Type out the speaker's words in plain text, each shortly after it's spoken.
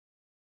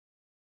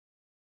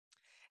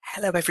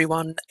Hello,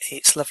 everyone.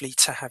 It's lovely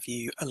to have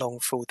you along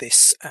for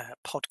this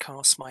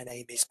podcast. My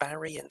name is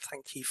Barry, and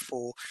thank you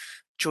for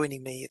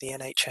joining me at the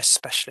NHS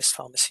Specialist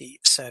Pharmacy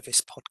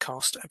Service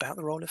podcast about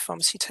the role of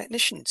pharmacy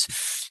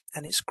technicians.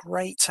 And it's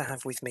great to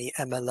have with me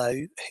Emma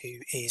Lowe, who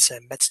is a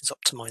medicines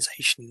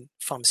optimisation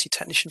pharmacy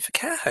technician for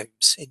care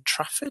homes in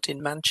Trafford,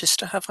 in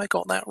Manchester. Have I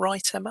got that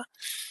right, Emma?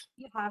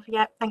 You have,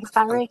 yeah. Thanks,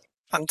 Barry.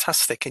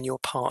 Fantastic. And you're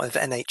part of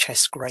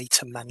NHS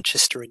Greater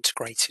Manchester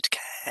Integrated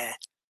Care.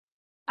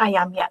 I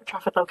am, yeah,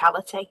 Trafford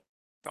locality.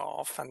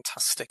 Oh,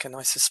 fantastic. And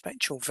I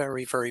suspect you're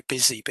very, very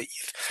busy, but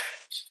you've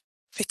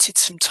fitted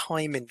some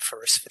time in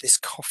for us for this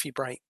coffee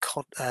break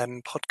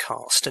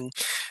podcast. And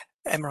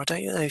Emma, I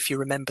don't know if you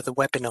remember the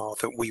webinar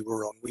that we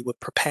were on. We were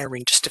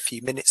preparing just a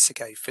few minutes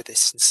ago for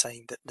this and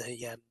saying that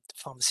the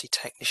pharmacy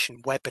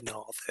technician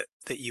webinar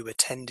that you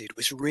attended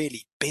was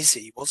really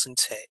busy,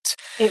 wasn't it?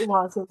 It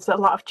was a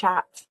lot of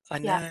chat. I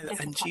Yeah, know,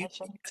 different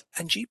technicians.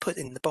 and you put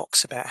in the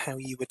box about how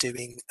you were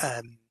doing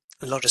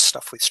a lot of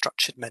stuff with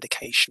structured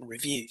medication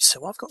reviews.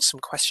 So I've got some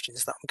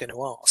questions that I'm going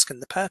to ask,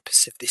 and the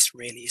purpose of this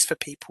really is for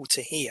people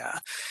to hear,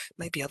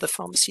 maybe other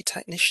pharmacy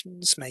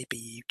technicians,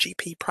 maybe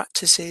GP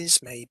practices,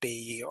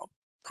 maybe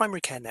primary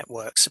care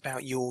networks,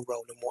 about your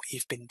role and what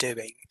you've been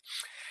doing.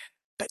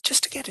 But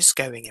just to get us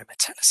going, Emma,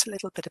 tell us a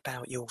little bit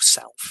about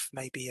yourself,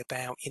 maybe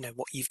about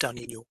what you've done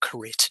in your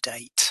career to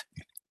date.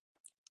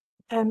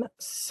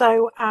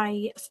 So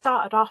I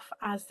started off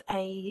as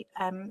a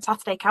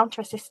Saturday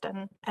counter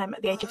assistant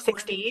at the age of Oh, wow.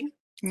 16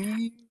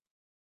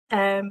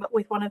 Mm,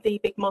 with one of the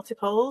big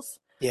multiples.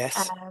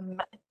 yes.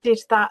 Did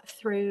that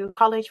through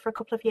college for a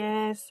couple of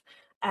years.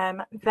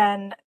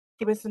 Then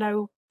there was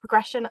no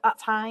progression at that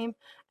time,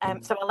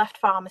 so I left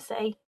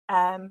pharmacy.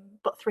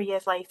 But 3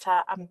 years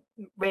later, I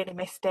really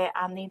missed it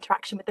and the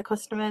interaction with the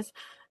customers.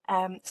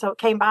 So I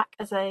came back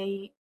as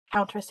a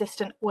counter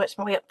assistant, worked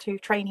my way up to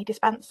trainee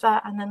dispenser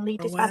and then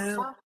lead Oh, wow.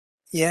 dispenser.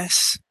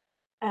 Yes.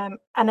 And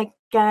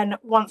again,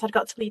 once I'd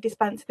got to lead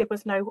dispenser, there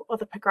was no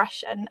other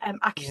progression.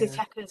 Accuracy Yeah.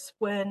 checkers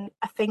weren't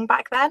a thing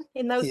back then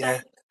in those Yeah.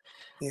 days.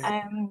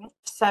 Yeah.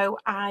 So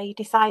I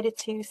decided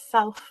to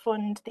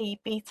self-fund the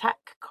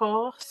BTEC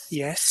course,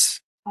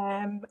 Yes.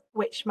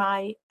 which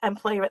my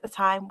employer at the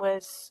time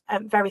was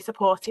very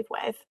supportive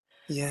with.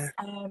 Yeah.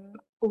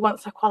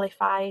 Once I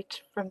qualified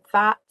from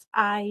that,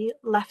 I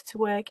left to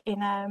work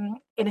in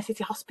a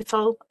city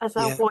hospital as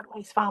a Yeah.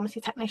 ward-based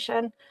pharmacy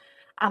technician,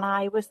 and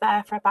I was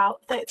there for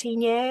about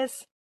 13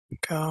 years.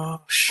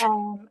 Gosh.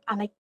 And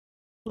a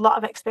lot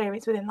of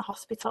experience within the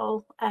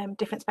hospital,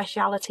 different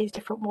specialities,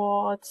 different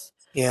wards.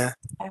 Yeah.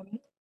 Um,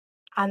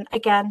 and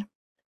again,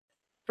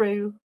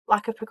 through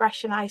lack of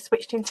progression, I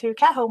switched into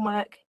care home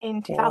work in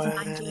Wow.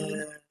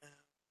 2019.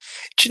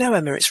 Do you know,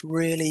 Emma, it's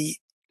really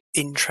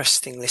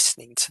interesting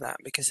listening to that,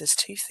 because there's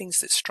two things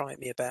that strike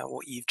me about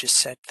what you've just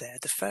said there.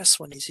 The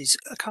first one is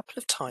a couple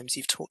of times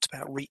you've talked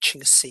about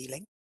reaching a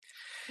ceiling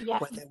Yeah,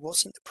 where there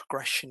wasn't the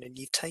progression, and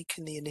you've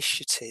taken the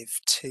initiative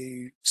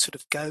to sort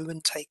of go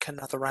and take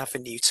another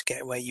avenue to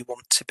get where you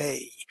want to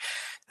be.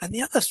 And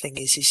the other thing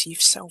is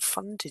you've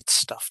self-funded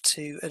stuff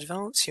to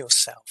advance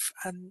yourself.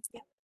 And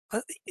yeah.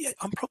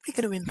 I'm probably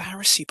going to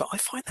embarrass you, but I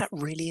find that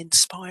really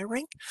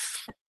inspiring.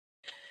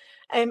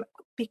 Um,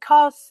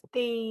 because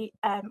the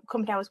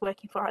company I was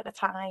working for at the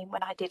time,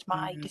 when I did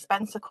my Mm,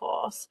 dispenser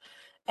course,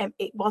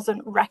 it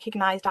wasn't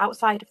recognised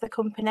outside of the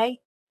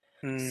company.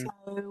 mm,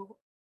 So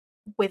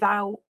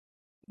without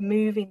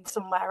moving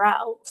somewhere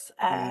else,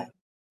 mm,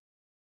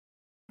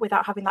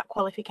 without having that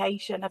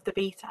qualification of the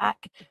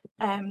BTEC,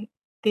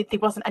 there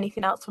wasn't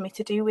anything else for me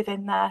to do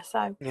within there.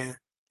 So yeah,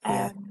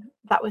 yeah,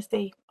 that was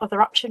the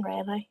other option,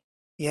 really.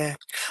 yeah.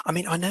 I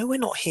mean, I know we're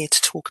not here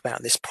to talk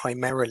about this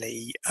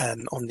primarily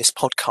on this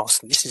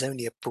podcast, and this is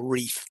only a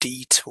brief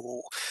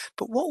detour,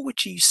 but what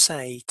would you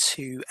say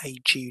to a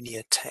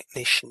junior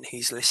technician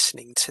who's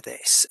listening to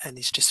this and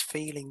is just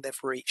feeling they've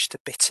reached a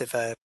bit of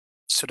a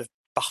sort of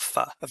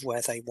buffer of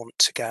where they want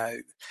to go?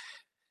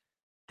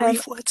 Um,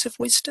 Brief words of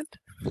wisdom?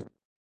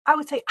 I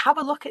would say have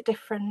a look at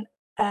different,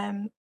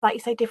 like you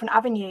say, different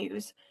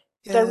avenues.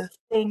 Yeah, Don't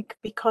think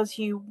because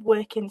you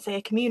work in, say,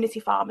 a community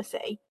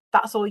pharmacy,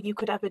 that's all you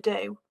could ever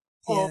do,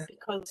 or yeah,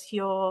 because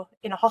you're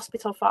in a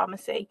hospital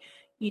pharmacy,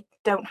 you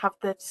don't have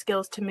the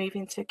skills to move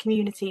into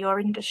community or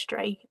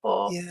industry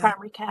or yeah,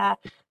 primary care.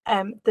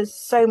 There's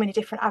so many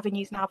different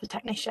avenues now for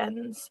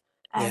technicians.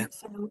 yeah.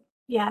 So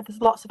yeah, there's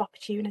lots of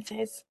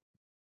opportunities.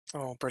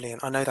 Oh,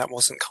 brilliant. I know that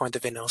wasn't kind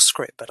of in our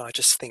script, but I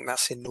just think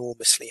that's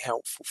enormously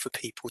helpful for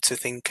people to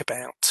think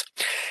about.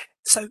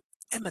 So,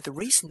 Emma, the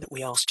reason that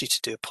we asked you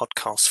to do a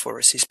podcast for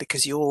us is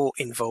because you're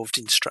involved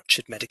in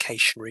structured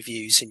medication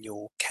reviews in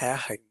your care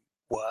home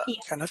work. Yeah.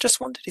 And I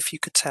just wondered if you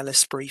could tell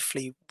us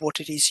briefly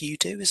what it is you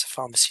do as a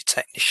pharmacy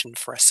technician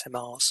for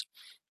SMRs.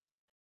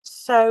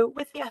 So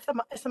with the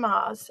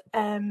SMRs,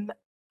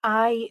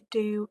 I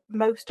do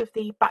most of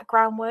the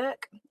background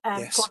work for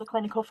Yes. the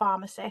clinical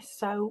pharmacist.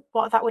 So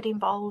what that would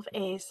involve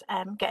is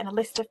getting a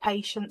list of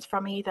patients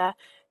from either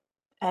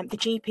the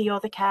GP or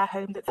the care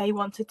home that they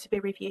wanted to be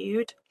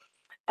reviewed.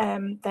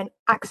 then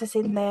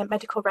accessing their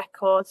medical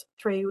records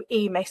through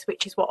EMIS,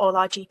 which is what all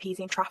our GPs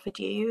in Trafford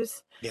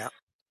use. Yeah.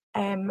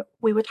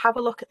 We would have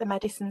a look at the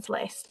medicines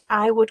list.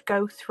 I would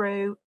go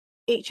through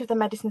each of the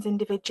medicines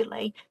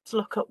individually to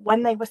look at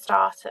when they were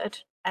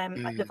started,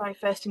 at the very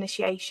first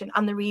initiation,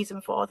 and the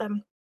reason for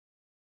them,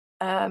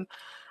 and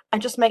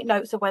just make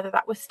notes of whether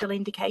that was still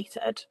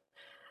indicated.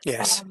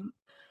 Yes. Um,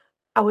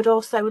 I would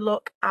also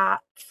look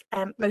at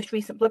most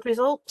recent blood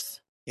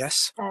results.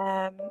 Yes.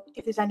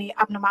 If there's any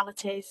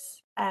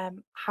abnormalities,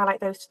 highlight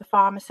those to the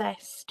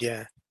pharmacist.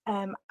 Yeah.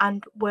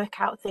 And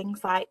work out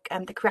things like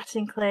the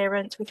creatinine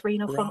clearance with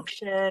renal Right.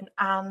 function,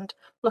 and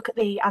look at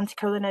the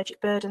anticholinergic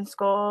burden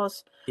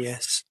scores.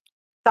 Yes.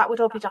 That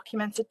would all be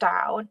documented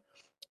down.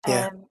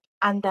 Yeah.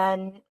 And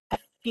then a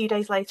few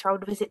days later, I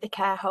would visit the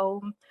care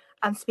home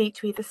and speak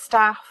to either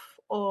staff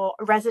or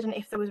a resident,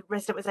 if there was a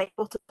resident was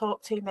able to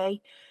talk to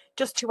me,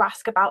 just to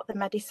ask about the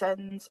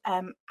medicines,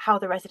 how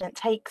the resident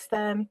takes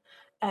them,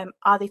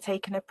 are they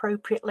taken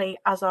appropriately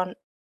as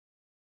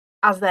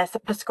they're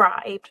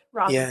prescribed,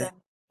 rather Yeah.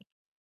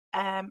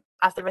 than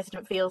as the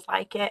resident feels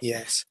like it.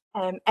 Yes.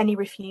 Any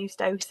refused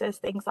doses,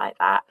 things like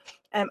that.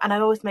 And I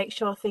always make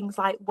sure things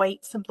like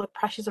weights and blood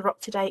pressures are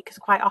up to date, because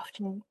quite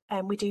often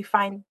we do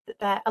find that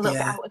they're a little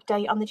bit Yeah. out of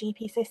date on the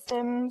GP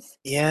systems.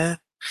 Yeah.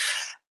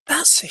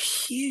 That's a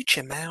huge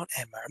amount,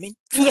 Emma. I mean,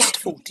 Yeah, first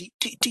of all,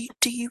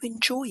 do you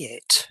enjoy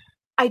it?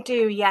 I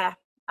do. Yeah,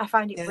 I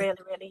find it Yeah. really,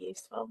 really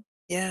useful.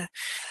 Yeah.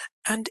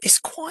 And it's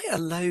quite a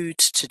load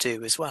to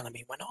do as well. I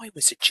mean, when I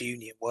was a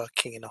junior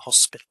working in a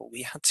hospital,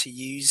 we had to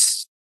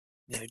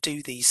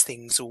do these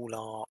things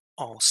all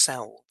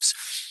ourselves.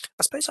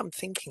 I suppose I'm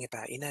thinking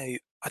about,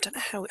 I don't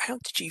know how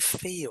did you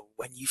feel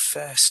when you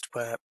first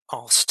were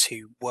asked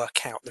to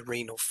work out the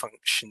renal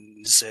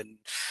functions and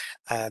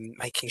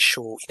making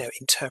sure,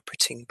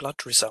 interpreting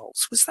blood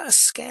results? Was that a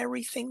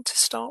scary thing to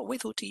start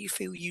with, or do you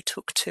feel you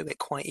took to it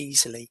quite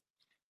easily?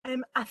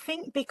 I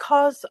think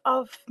because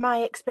of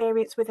my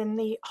experience within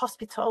the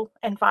hospital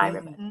Mm,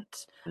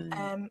 environment,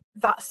 mm,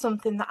 that's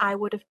something that I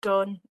would have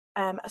done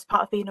as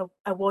part of being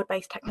a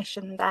ward-based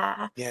technician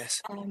there.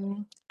 yes,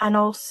 And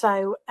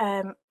also,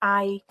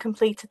 I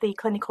completed the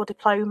clinical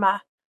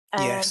diploma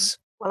yes,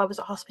 while I was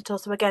at hospital.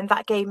 So again,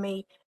 that gave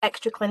me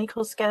extra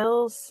clinical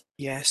skills.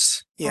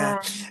 yes, yeah.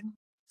 Um,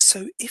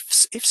 So if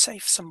say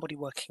if somebody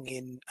working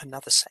in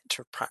another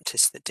sector of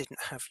practice that didn't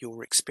have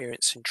your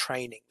experience and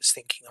training was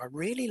thinking, I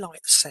really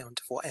like the sound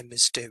of what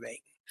Emma's doing,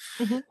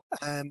 mhm.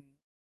 um,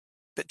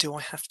 but do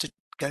I have to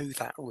go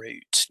that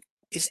route?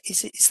 Is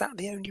that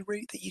the only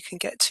route that you can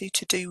get to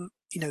do,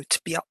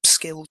 to be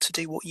upskilled to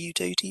do what you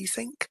do you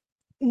think?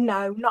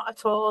 No, not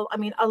at all. I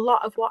mean, a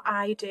lot of what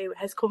I do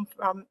has come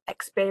from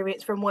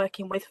experience from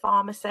working with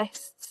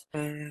pharmacists,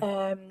 Mm,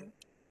 um,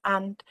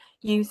 and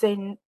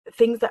using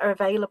things that are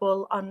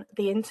available on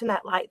the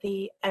internet, like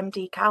the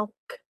MD Calc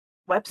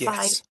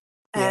website,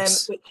 yes,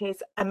 yes, which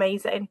is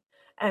amazing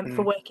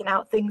for mm, working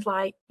out things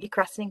like your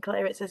creatinine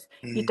clearances.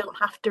 You mm, don't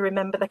have to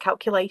remember the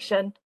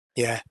calculation;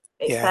 yeah,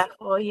 it's yeah, there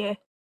for you.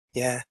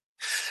 yeah.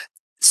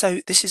 So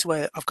this is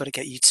where I've got to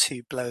get you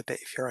to blow a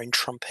bit of your own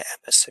trumpet,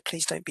 Emma, so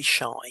please don't be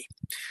shy.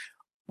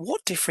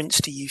 What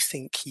difference do you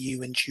think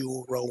you and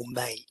your role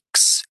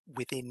makes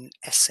within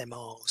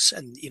SMRs?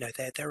 And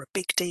they're a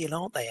big deal,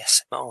 aren't they?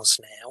 SMRs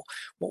now.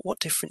 What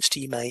difference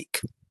do you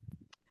make?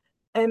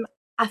 Um,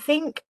 I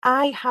think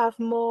I have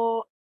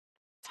more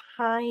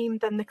time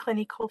than the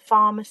clinical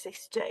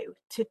pharmacists do.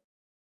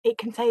 It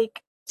can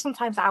take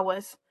sometimes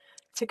hours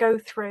to go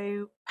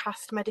through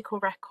past medical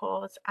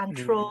records and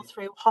trawl Mm,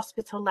 through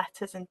hospital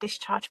letters and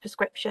discharge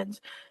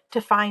prescriptions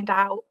to find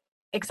out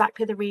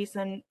exactly the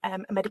reason a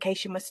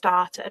medication was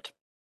started.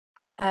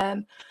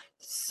 Um,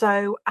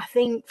 so I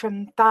think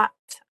from that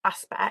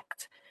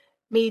aspect,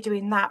 me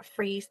doing that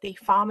frees the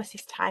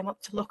pharmacist time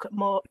up to look at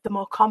the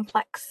more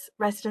complex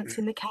residents mm,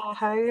 in the care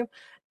home,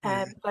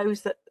 mm,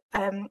 those that,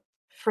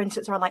 for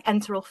instance, are on like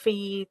enteral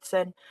feeds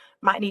and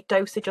might need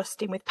dose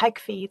adjusting with peg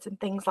feeds and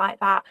things like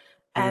that.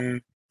 Um,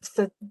 mm,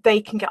 so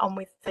they can get on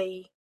with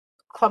the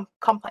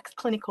complex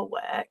clinical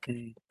work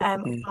mm,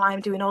 mm. while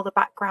I'm doing all the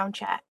background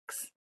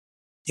checks.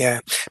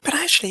 Yeah, but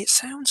actually, it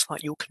sounds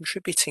like you're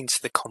contributing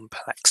to the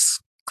complex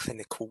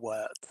clinical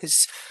work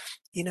because,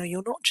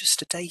 you're not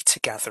just a data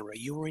gatherer,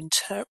 you're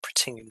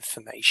interpreting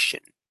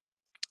information.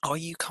 Are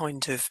you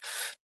kind of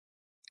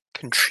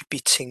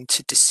contributing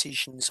to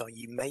decisions? Are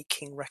you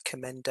making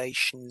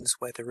recommendations,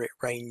 whether it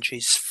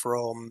ranges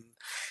from,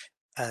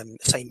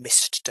 say,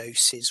 missed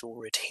doses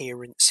or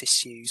adherence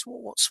issues?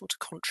 What sort of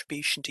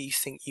contribution do you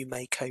think you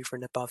make over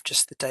and above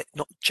just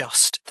not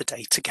just the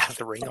data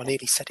gathering? I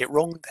nearly said it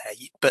wrong there,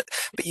 but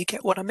you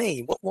get what I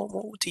mean.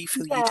 What do you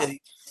feel you Yeah. do?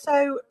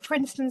 So, for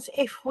instance,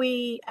 if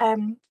we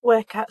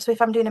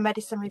if I'm doing a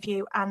medicine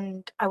review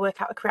and I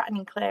work out a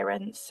creatinine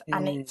clearance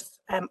and Mm, it's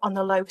on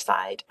the low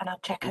side, and I'll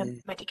check a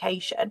mm,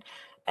 medication,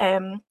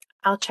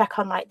 I'll check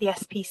on like the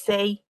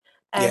SPC,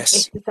 if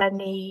yes. there's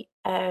any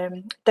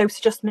dose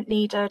adjustment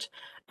needed,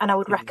 and I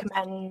would Mm,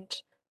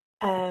 recommend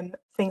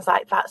things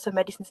like that. So,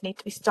 medicines need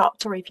to be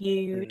stopped or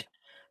mm, reviewed.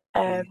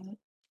 mm, Um,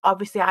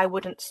 obviously I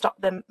wouldn't stop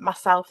them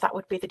myself. That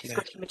would be the Yeah.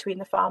 discussion between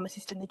the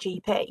pharmacist and the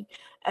GP.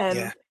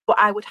 Yeah. But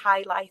I would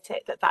highlight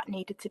it that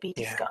needed to be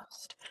Yeah.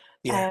 discussed.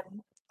 Yeah.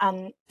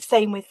 And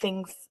same with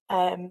things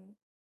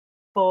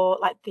for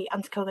like the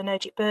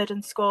anticholinergic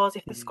burden scores.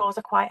 If the Mm, scores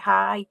are quite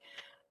high,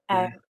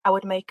 mm, I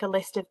would make a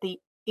list of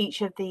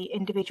each of the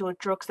individual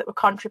drugs that were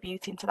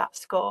contributing to that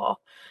score.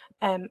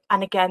 And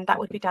again, that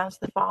would be down to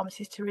the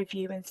pharmacist to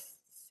review and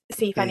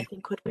see if mm,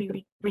 anything could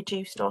be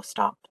reduced or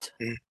stopped.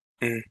 mm,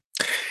 mm.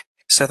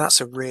 So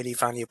that's a really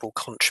valuable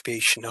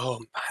contribution.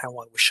 Oh, how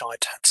I wish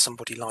I'd had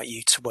somebody like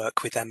you to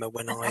work with, Emma,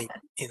 when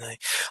you know,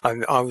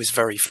 I was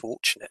very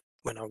fortunate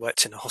when I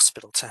worked in a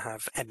hospital to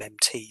have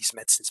MMTs,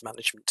 medicines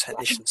management Yeah.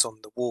 technicians on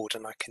the ward,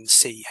 and I can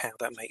see how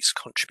that makes a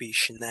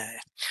contribution there.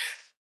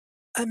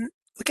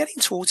 We're getting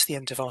towards the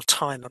end of our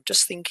time. I'm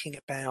just thinking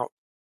about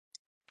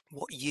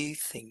what you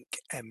think,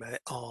 Emma,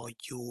 are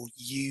your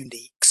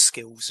unique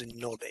skills and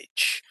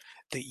knowledge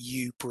that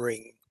you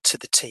bring to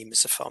the team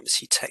as a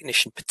pharmacy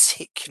technician,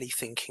 particularly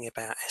thinking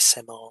about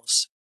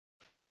SMRs?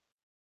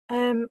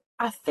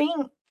 I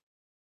think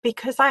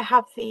because I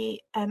have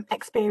the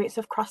experience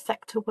of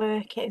cross-sector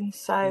working,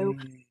 so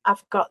Mm,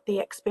 I've got the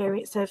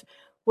experience of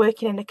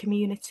working in a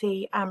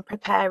community and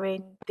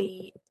preparing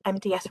the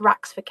MDS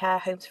racks for care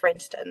homes, for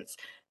instance.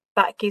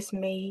 That gives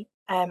me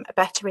a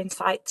better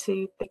insight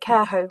to the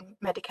care home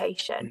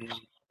medication, mm,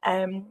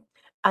 um,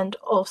 and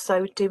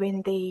also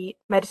doing the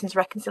medicines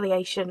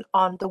reconciliation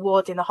on the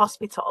wards in the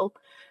hospital.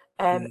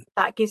 mm,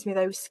 That gives me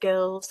those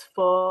skills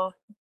for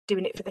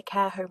doing it for the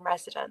care home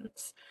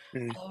residents.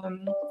 mm.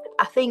 Um,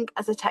 I think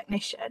as a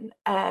technician,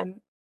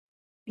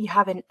 you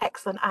have an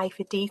excellent eye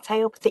for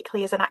detail,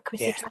 particularly as an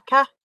accuracy Yeah,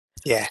 checker.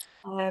 yeah,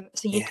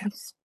 So you yeah. can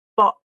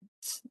spot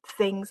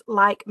things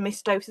like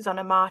missed doses on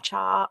a MAR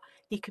chart.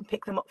 You can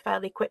pick them up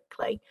fairly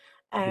quickly.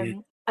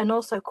 Mm, And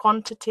also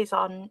quantities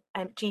on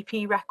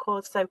GP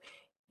records. So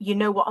you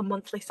know what a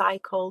monthly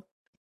cycle,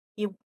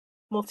 you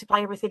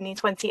multiply everything in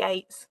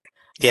 28s.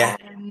 yeah,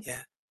 Um,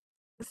 yeah.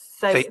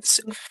 so So,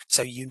 so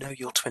so you know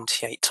your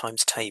 28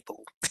 times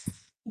table.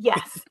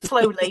 yes,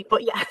 slowly,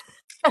 but yeah.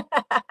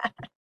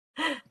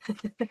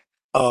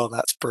 Oh,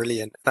 that's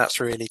brilliant. That's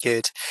really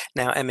good.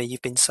 Now, Emma,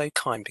 you've been so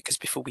kind because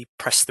before we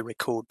press the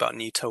record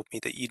button, you told me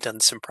that you'd done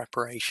some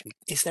preparation.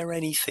 Is there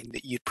anything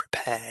that you'd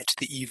prepared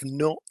that you've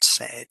not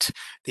said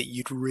that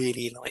you'd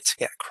really like to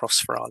get across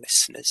for our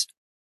listeners?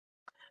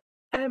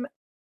 Um,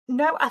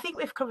 no, I think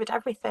we've covered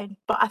everything,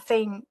 but I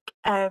think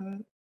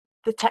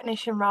the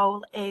technician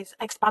role is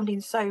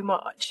expanding so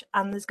much,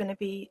 and there's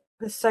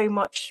so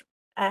much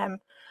um,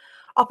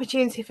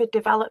 opportunity for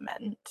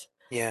development.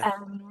 Yeah.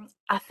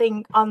 I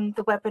think on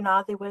the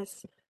webinar there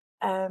was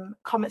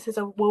comments as,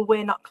 well,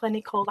 we're not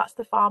clinical, that's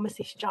the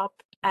pharmacist job.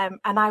 And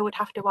I would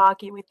have to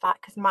argue with that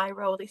because my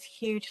role is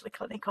hugely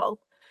clinical.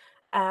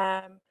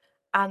 Um,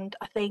 and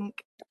I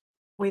think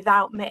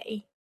without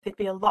me, there'd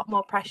be a lot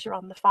more pressure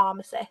on the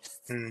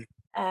pharmacists Mm.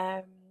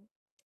 um,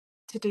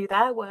 to do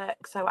their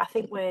work. So I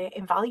think we're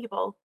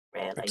invaluable,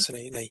 really.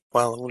 Absolutely.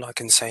 Well, all I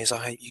can say is I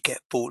hope you get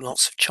bought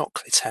lots of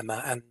chocolate,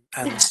 Emma,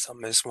 and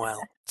some as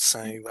well.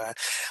 So,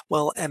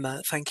 well,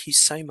 Emma, thank you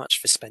so much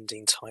for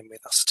spending time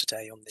with us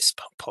today on this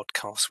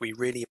podcast. We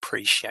really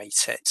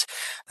appreciate it.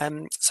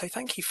 So,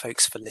 thank you,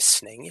 folks, for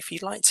listening. If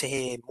you'd like to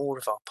hear more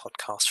of our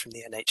podcast from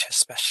the NHS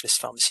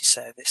Specialist Pharmacy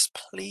Service,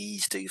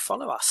 please do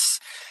follow us.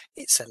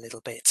 It's a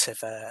little bit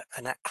of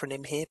an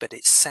acronym here, but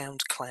it's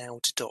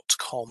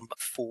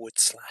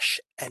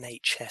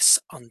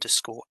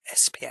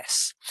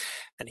soundcloud.com/NHS_SPS.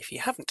 And if you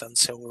haven't done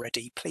so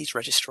already, please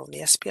register on the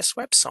SPS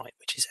website,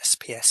 which is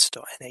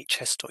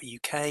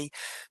sps.nhs.uk,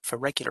 for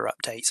regular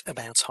updates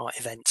about our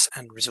events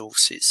and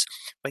resources.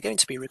 We're going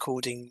to be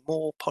recording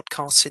more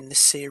podcasts in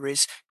this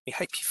series. We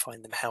hope you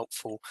find them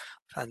helpful.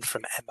 And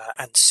from Emma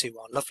and Sue,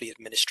 our lovely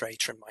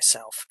administrator, and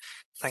myself,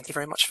 thank you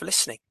very much for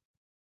listening.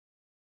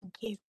 Thank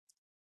you.